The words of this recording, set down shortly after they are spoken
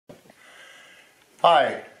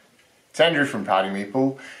Hi, it's Andrew from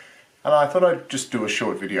Partymeeple, and I thought I'd just do a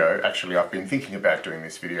short video. Actually, I've been thinking about doing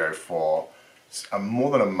this video for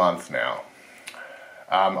more than a month now.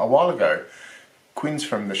 A while ago, Quinns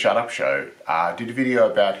from the Shut Up Show did a video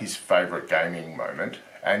about his favourite gaming moment,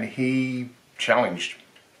 and he challenged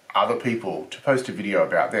other people to post a video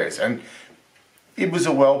about theirs. And it was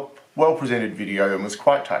a well presented video and was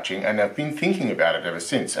quite touching, and I've been thinking about it ever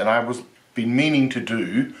since. And been meaning to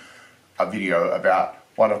do a video about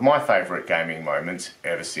one of my favourite gaming moments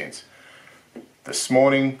ever since. This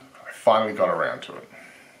morning, I finally got around to it.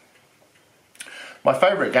 My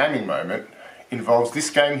favourite gaming moment involves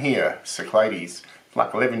this game here, Cyclades. It's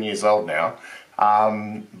like 11 years old now,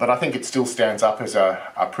 but I think it still stands up as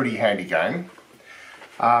a pretty handy game.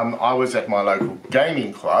 I was at my local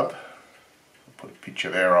gaming club. I'll put a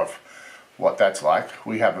picture there of what that's like.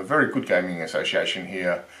 We have a very good gaming association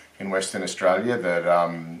here in Western Australia that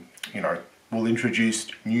will introduce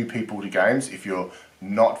new people to games. If you're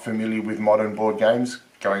not familiar with modern board games,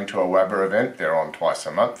 going to a WABA event, they're on twice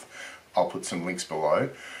a month, I'll put some links below,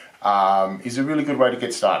 is a really good way to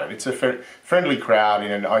get started. It's a friendly crowd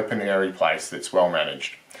in an open airy place that's well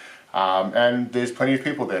managed. And there's plenty of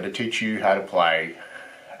people there to teach you how to play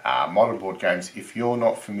modern board games if you're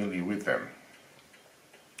not familiar with them.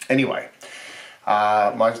 Anyway,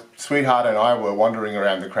 my sweetheart and I were wandering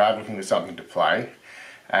around the crowd looking for something to play,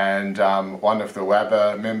 and one of the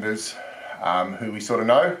WABA members, who we sort of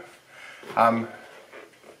know,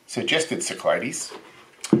 suggested Cyclades,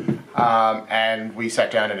 and we sat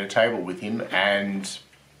down at a table with him and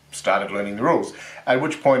started learning the rules, at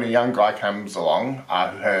which point a young guy comes along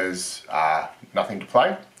who has nothing to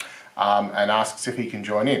play, and asks if he can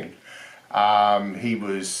join in. He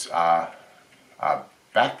was a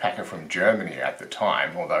backpacker from Germany at the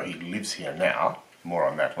time, although he lives here now, more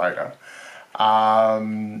on that later,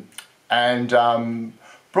 and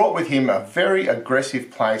brought with him a very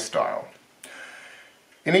aggressive play style.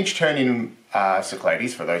 In each turn in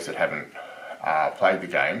Cyclades, for those that haven't played the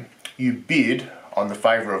game, you bid on the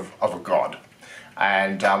favour of a god.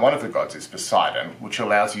 And one of the gods is Poseidon, which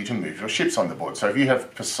allows you to move your ships on the board. So if you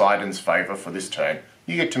have Poseidon's favour for this turn,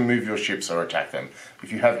 you get to move your ships or attack them.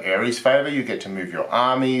 If you have Ares' favour, you get to move your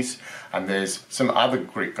armies. And there's some other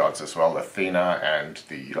Greek gods as well, Athena and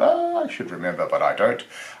I should remember, but I don't.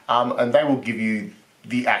 And they will give you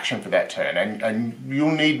the action for that turn. And you'll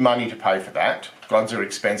need money to pay for that. Gods are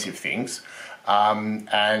expensive things. You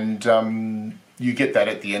get that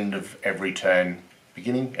at the end of every turn,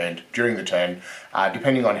 beginning and during the turn,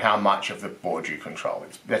 depending on how much of the board you control.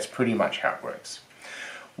 That's pretty much how it works.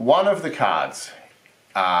 One of the cards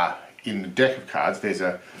in the deck of cards, there's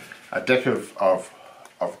a deck of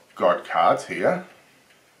god cards here,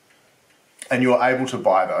 and you're able to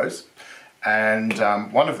buy those, and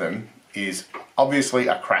one of them is obviously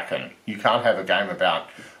a kraken. You can't have a game about,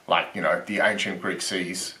 like, the ancient Greek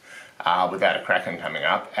seas without a kraken coming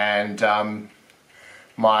up, and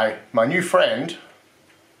my new friend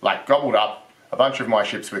gobbled up a bunch of my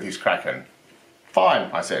ships with his kraken.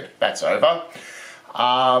 Fine, I said, that's over.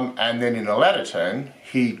 And then in a later turn,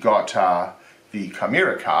 he got the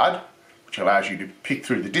Chimera card, which allows you to pick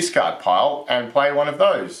through the discard pile and play one of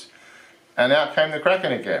those. And out came the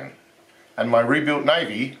kraken again. And my rebuilt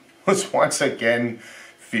navy was once again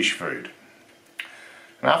fish food.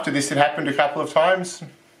 And after this had happened a couple of times,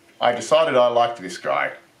 I decided I liked this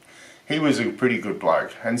guy. He was a pretty good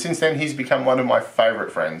bloke, and since then he's become one of my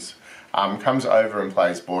favourite friends. Comes over and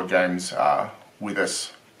plays board games with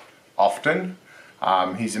us often.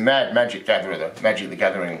 He's a mad Magic the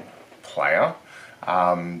Gathering player,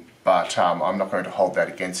 but I'm not going to hold that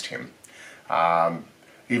against him.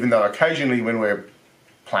 Even though occasionally when we're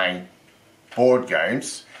playing board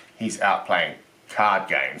games, he's out playing card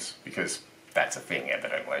games, because that's a thing,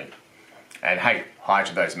 evidently. And hey, hi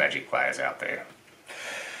to those Magic players out there.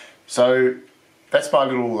 So that's my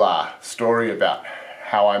little story about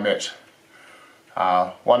how I met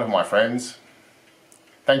one of my friends.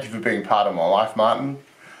 Thank you for being part of my life, Martin.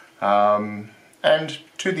 And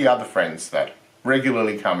to the other friends that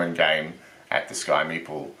regularly come and game at the Sky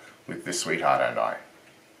Meeple with the sweetheart and I.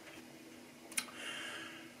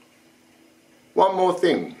 One more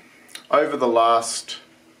thing. Over the last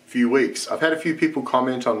few weeks, I've had a few people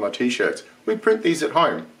comment on my t-shirts. We print these at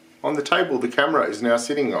home. On the table the camera is now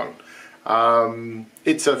sitting on.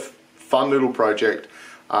 It's a fun little project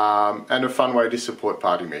and a fun way to support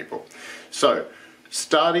Partymeeple. So,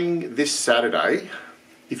 starting this Saturday,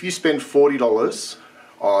 if you spend $40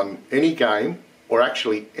 on any game, or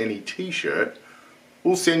actually any t-shirt,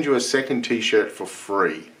 we'll send you a second t-shirt for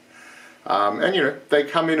free. And they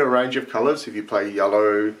come in a range of colours if you play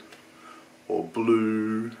yellow or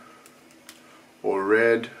blue or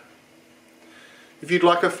red. If you'd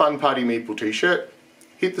like a fun Party Meeple t-shirt,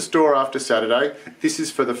 hit the store after Saturday. This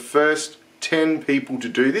is for the first 10 people to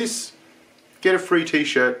do this. Get a free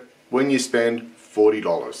t-shirt when you spend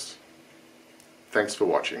 $40. Thanks for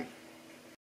watching.